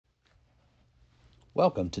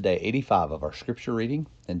Welcome to day 85 of our scripture reading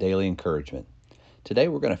and daily encouragement. Today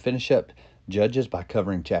we're going to finish up Judges by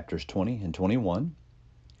covering chapters 20 and 21.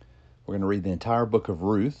 We're going to read the entire book of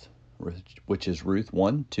Ruth, which is Ruth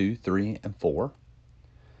 1, 2, 3, and 4.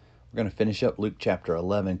 We're going to finish up Luke chapter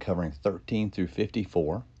 11 covering 13 through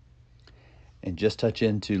 54 and just touch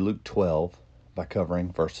into Luke 12 by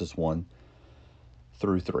covering verses 1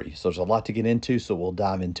 through 3. So there's a lot to get into, so we'll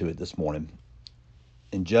dive into it this morning.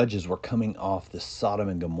 In Judges, we're coming off the Sodom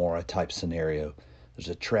and Gomorrah type scenario. There's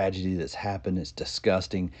a tragedy that's happened. It's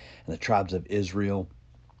disgusting. And the tribes of Israel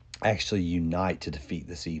actually unite to defeat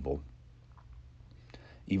this evil.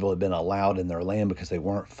 Evil had been allowed in their land because they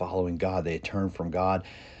weren't following God. They had turned from God.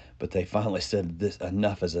 But they finally said, "This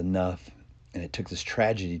enough is enough." And it took this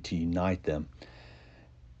tragedy to unite them.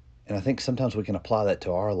 And I think sometimes we can apply that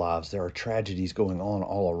to our lives. There are tragedies going on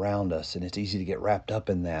all around us, and it's easy to get wrapped up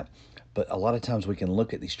in that. But a lot of times we can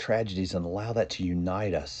look at these tragedies and allow that to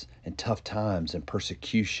unite us in tough times and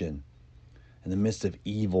persecution. In the midst of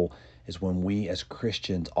evil is when we as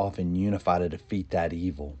Christians often unify to defeat that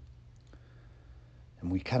evil.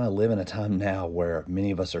 And we kind of live in a time now where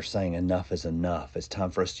many of us are saying enough is enough. It's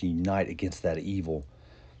time for us to unite against that evil.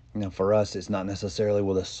 Now for us, it's not necessarily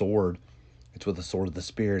with a sword. It's with the sword of the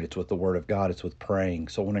Spirit. It's with the Word of God. It's with praying.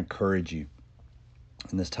 So I want to encourage you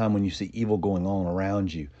in this time when you see evil going on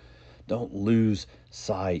around you, don't lose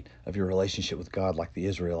sight of your relationship with God like the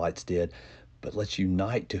Israelites did, but let's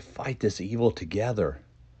unite to fight this evil together.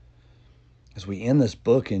 As we end this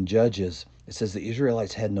book in Judges, it says the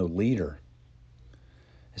Israelites had no leader.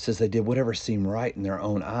 It says they did whatever seemed right in their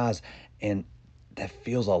own eyes, and that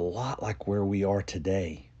feels a lot like where we are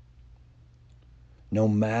today. No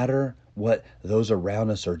matter what those around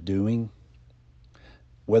us are doing,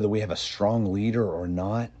 whether we have a strong leader or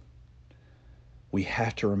not, we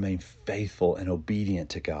have to remain faithful and obedient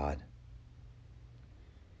to God.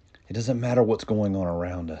 It doesn't matter what's going on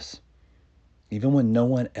around us. Even when no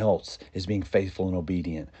one else is being faithful and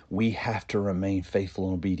obedient, we have to remain faithful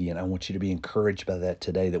and obedient. I want you to be encouraged by that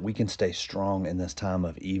today, that we can stay strong in this time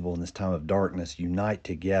of evil, in this time of darkness, unite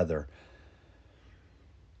together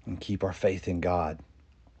and keep our faith in God.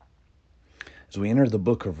 As we enter the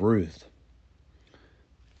book of Ruth,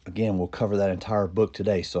 again, we'll cover that entire book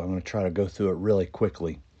today, so I'm going to try to go through it really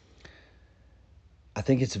quickly. I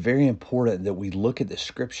think it's very important that we look at the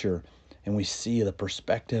scripture and we see the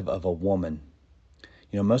perspective of a woman.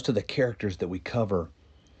 You know, most of the characters that we cover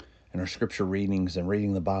in our scripture readings and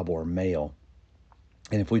reading the Bible are male.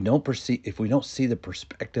 And if we don't see the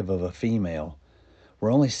perspective of a female,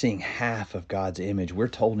 we're only seeing half of God's image. We're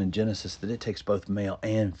told in Genesis that it takes both male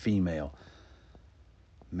and female.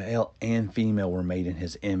 Male and female were made in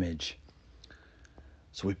his image.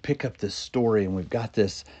 So we pick up this story and we've got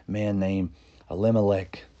this man named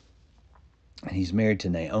Elimelech, and he's married to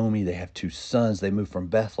Naomi. They have 2 sons. They move from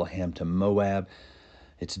Bethlehem to Moab.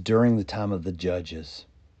 It's during the time of the Judges.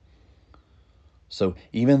 So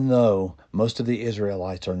even though most of the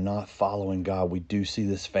Israelites are not following God, we do see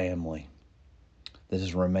this family that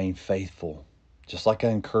has remained faithful. Just like I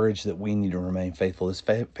encourage that we need to remain faithful. This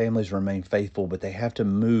families remain faithful, but they have to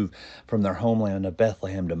move from their homeland of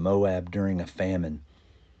Bethlehem to Moab during a famine.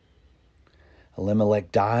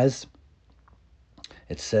 Elimelech dies.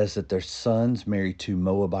 It says that their sons married 2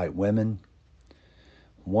 Moabite women.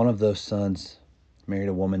 One of those sons married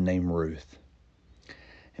a woman named Ruth.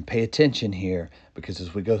 And pay attention here, because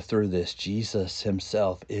as we go through this, Jesus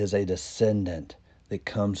himself is a descendant that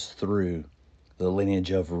comes through the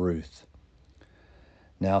lineage of Ruth.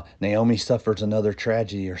 Now, Naomi suffers another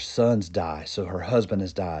tragedy. Her sons die, so her husband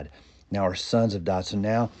has died. Now her sons have died, so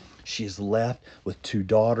now she's left with 2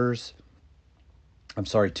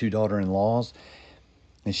 daughter-in-laws,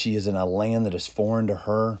 and she is in a land that is foreign to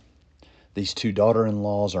her. These 2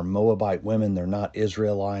 daughter-in-laws are Moabite women. They're not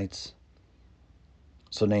Israelites.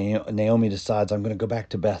 So Naomi decides, I'm going to go back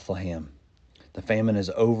to Bethlehem. The famine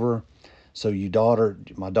is over. So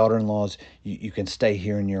my daughter-in-laws, you can stay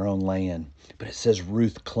here in your own land. But it says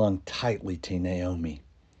Ruth clung tightly to Naomi.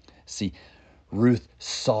 See, Ruth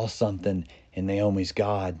saw something in Naomi's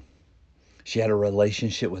God. She had a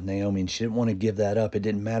relationship with Naomi, and she didn't want to give that up. It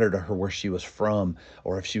didn't matter to her where she was from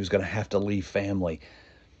or if she was going to have to leave family.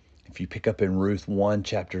 If you pick up in Ruth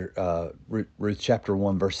chapter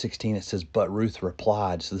 1, verse 16, it says, but Ruth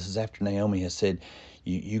replied. So this is after Naomi has said,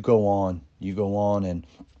 you go on,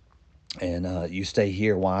 and you stay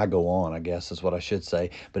here while I go on, I guess is what I should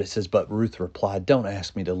say. But it says, but Ruth replied, don't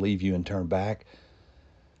ask me to leave you and turn back.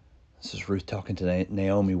 This is Ruth talking to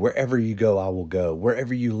Naomi. Wherever you go, I will go.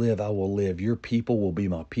 Wherever you live, I will live. Your people will be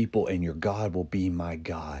my people, and your God will be my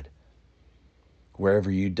God. Wherever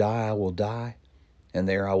you die, I will die. and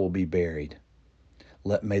there I will be buried.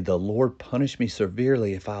 May the Lord punish me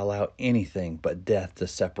severely if I allow anything but death to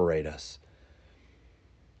separate us."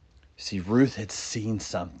 See, Ruth had seen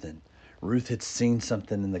something. Ruth had seen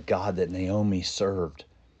something in the God that Naomi served.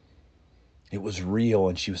 It was real,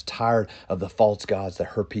 and she was tired of the false gods that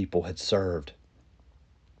her people had served.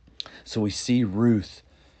 So we see Ruth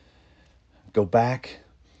go back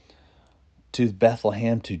to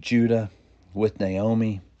Bethlehem, to Judah, with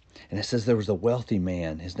Naomi. And it says there was a wealthy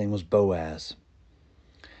man. His name was Boaz.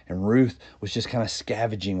 And Ruth was just kind of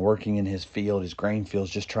scavenging, working in his field, his grain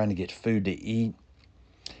fields, just trying to get food to eat.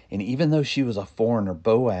 And even though she was a foreigner,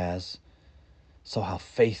 Boaz saw how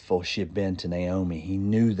faithful she had been to Naomi. He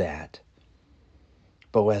knew that.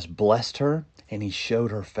 Boaz blessed her, and he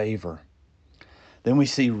showed her favor. Then we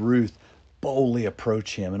see Ruth boldly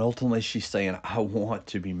approach him, and ultimately she's saying, "I want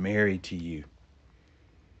to be married to you."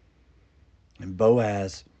 And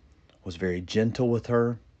Boaz was very gentle with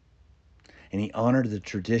her, and he honored the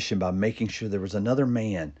tradition by making sure there was another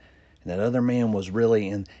man, and that other man was really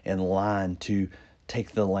in line to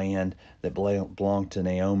take the land that belonged to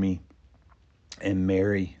Naomi and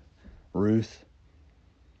marry Ruth.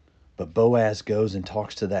 But Boaz goes and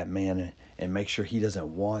talks to that man and makes sure he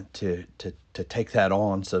doesn't want to take that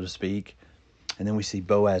on, so to speak. And then we see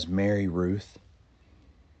Boaz marry Ruth.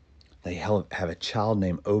 They have a child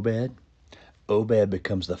named Obed. Obed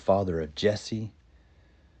becomes the father of Jesse.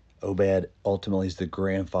 Obed ultimately is the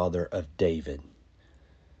grandfather of David.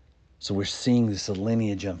 So we're seeing this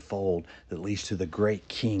lineage unfold that leads to the great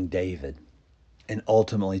King David and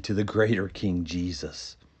ultimately to the greater King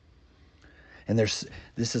Jesus. And this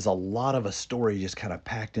is a lot of a story just kind of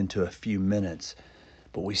packed into a few minutes,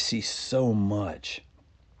 but we see so much.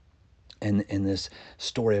 In this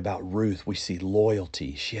story about Ruth, we see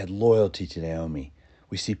loyalty. She had loyalty to Naomi.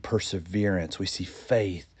 We see perseverance. We see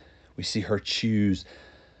faith. We see her choose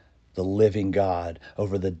the living God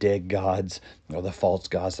over the dead gods or the false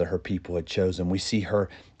gods that her people had chosen. We see her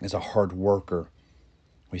as a hard worker.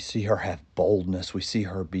 We see her have boldness. We see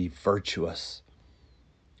her be virtuous.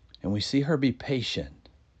 And we see her be patient.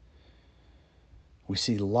 We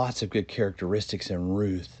see lots of good characteristics in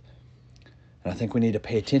Ruth. And I think we need to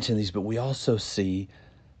pay attention to these, but we also see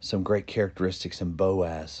some great characteristics in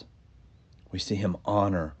Boaz. We see him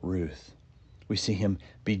honor Ruth. We see him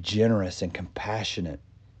be generous and compassionate.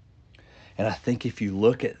 And I think if you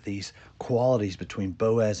look at these qualities between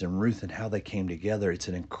Boaz and Ruth and how they came together, it's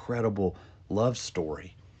an incredible love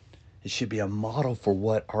story. It should be a model for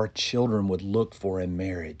what our children would look for in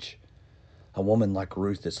marriage. A woman like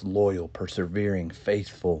Ruth that's loyal, persevering,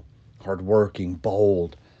 faithful, hardworking,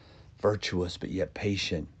 bold, virtuous, but yet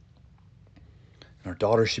patient. And our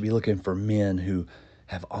daughters should be looking for men who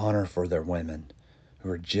have honor for their women, who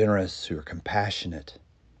are generous, who are compassionate.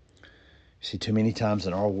 You see, too many times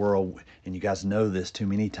in our world, and you guys know this, too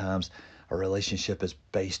many times our relationship is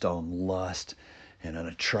based on lust and an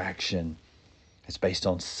attraction. It's based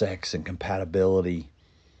on sex and compatibility.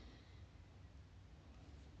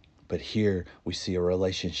 But here we see a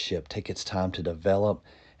relationship take its time to develop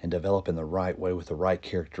and develop in the right way with the right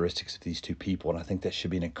characteristics of these two people. And I think that should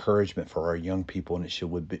be an encouragement for our young people, and it should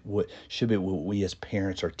be what we as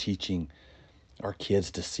parents are teaching our kids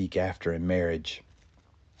to seek after in marriage.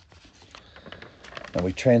 Now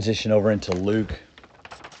we transition over into Luke,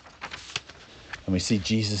 and we see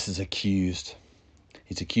Jesus is accused.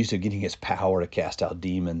 He's accused of getting his power to cast out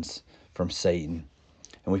demons from Satan.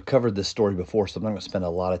 And we've covered this story before, so I'm not going to spend a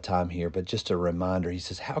lot of time here, but just a reminder, he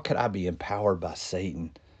says, how could I be empowered by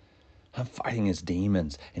Satan? I'm fighting his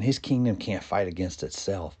demons, and his kingdom can't fight against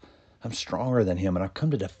itself. I'm stronger than him, and I've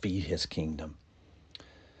come to defeat his kingdom.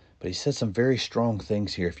 But he says some very strong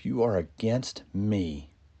things here. If you are against me,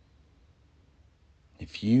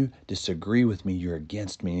 if you disagree with me, you're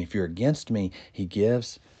against me. And if you're against me, he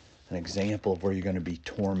gives an example of where you're going to be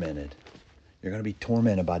tormented. You're going to be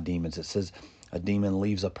tormented by demons. It says a demon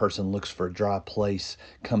leaves a person, looks for a dry place,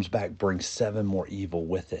 comes back, brings 7 more evil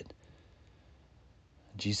with it.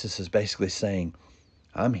 Jesus is basically saying,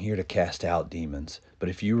 I'm here to cast out demons, but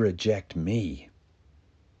if you reject me,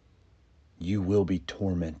 you will be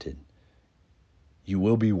tormented. You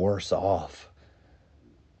will be worse off.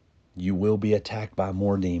 You will be attacked by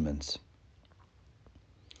more demons.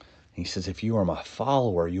 He says, if you are my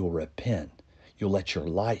follower, you'll repent. You'll let your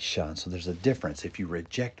light shine. So there's a difference. If you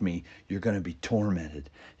reject me, you're going to be tormented.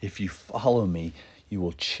 If you follow me, you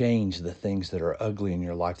will change the things that are ugly in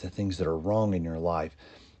your life, the things that are wrong in your life,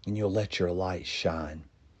 and you'll let your light shine.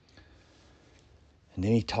 And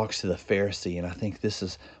then he talks to the Pharisee, and I think this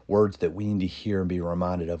is words that we need to hear and be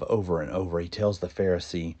reminded of over and over. He tells the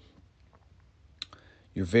Pharisee,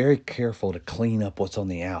 You're very careful to clean up what's on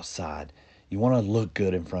the outside. You want to look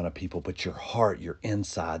good in front of people, but your heart, your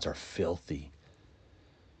insides are filthy.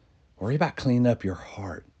 Worry about cleaning up your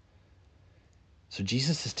heart. So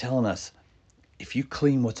Jesus is telling us, if you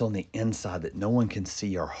clean what's on the inside that no one can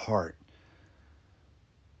see our heart,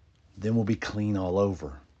 then we'll be clean all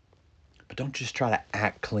over. But don't just try to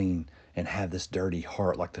act clean and have this dirty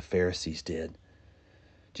heart like the Pharisees did.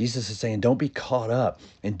 Jesus is saying, don't be caught up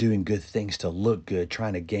in doing good things to look good,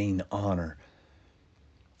 trying to gain honor,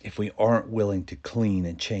 if we aren't willing to clean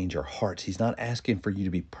and change our hearts. He's not asking for you to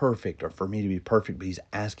be perfect or for me to be perfect, but he's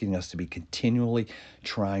asking us to be continually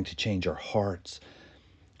trying to change our hearts,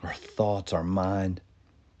 our thoughts, our mind.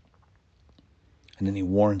 And then he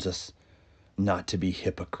warns us not to be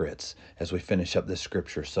hypocrites as we finish up this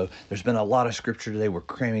scripture. So there's been a lot of scripture today. We're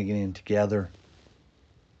cramming it in together.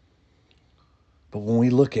 But when we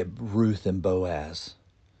look at Ruth and Boaz,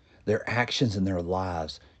 their actions and their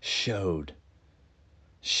lives showed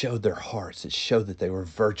their hearts. It showed that they were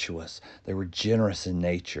virtuous. They were generous in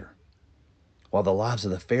nature. While the lives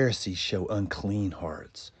of the Pharisees show unclean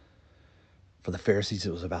hearts. For the Pharisees,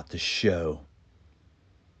 it was about the show.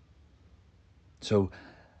 So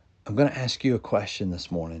I'm going to ask you a question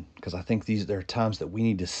this morning, because I think there are times that we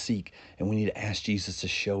need to seek and we need to ask Jesus to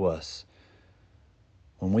show us.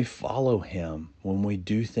 When we follow him, when we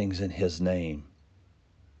do things in his name,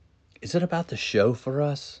 is it about the show for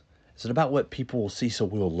us? Is it about what people will see so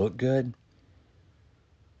we'll look good?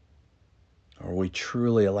 Or are we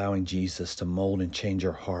truly allowing Jesus to mold and change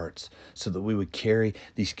our hearts so that we would carry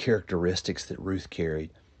these characteristics that Ruth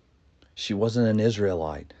carried? She wasn't an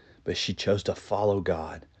Israelite, but she chose to follow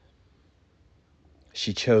God.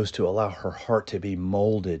 She chose to allow her heart to be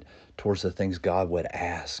molded towards the things God would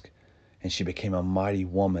ask. And she became a mighty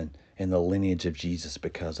woman in the lineage of Jesus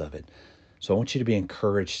because of it. So I want you to be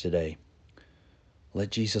encouraged today.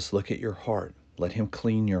 Let Jesus look at your heart. Let him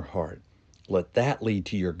clean your heart. Let that lead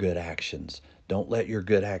to your good actions. Don't let your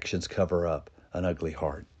good actions cover up an ugly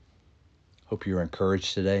heart. Hope you're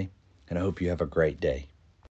encouraged today, and I hope you have a great day.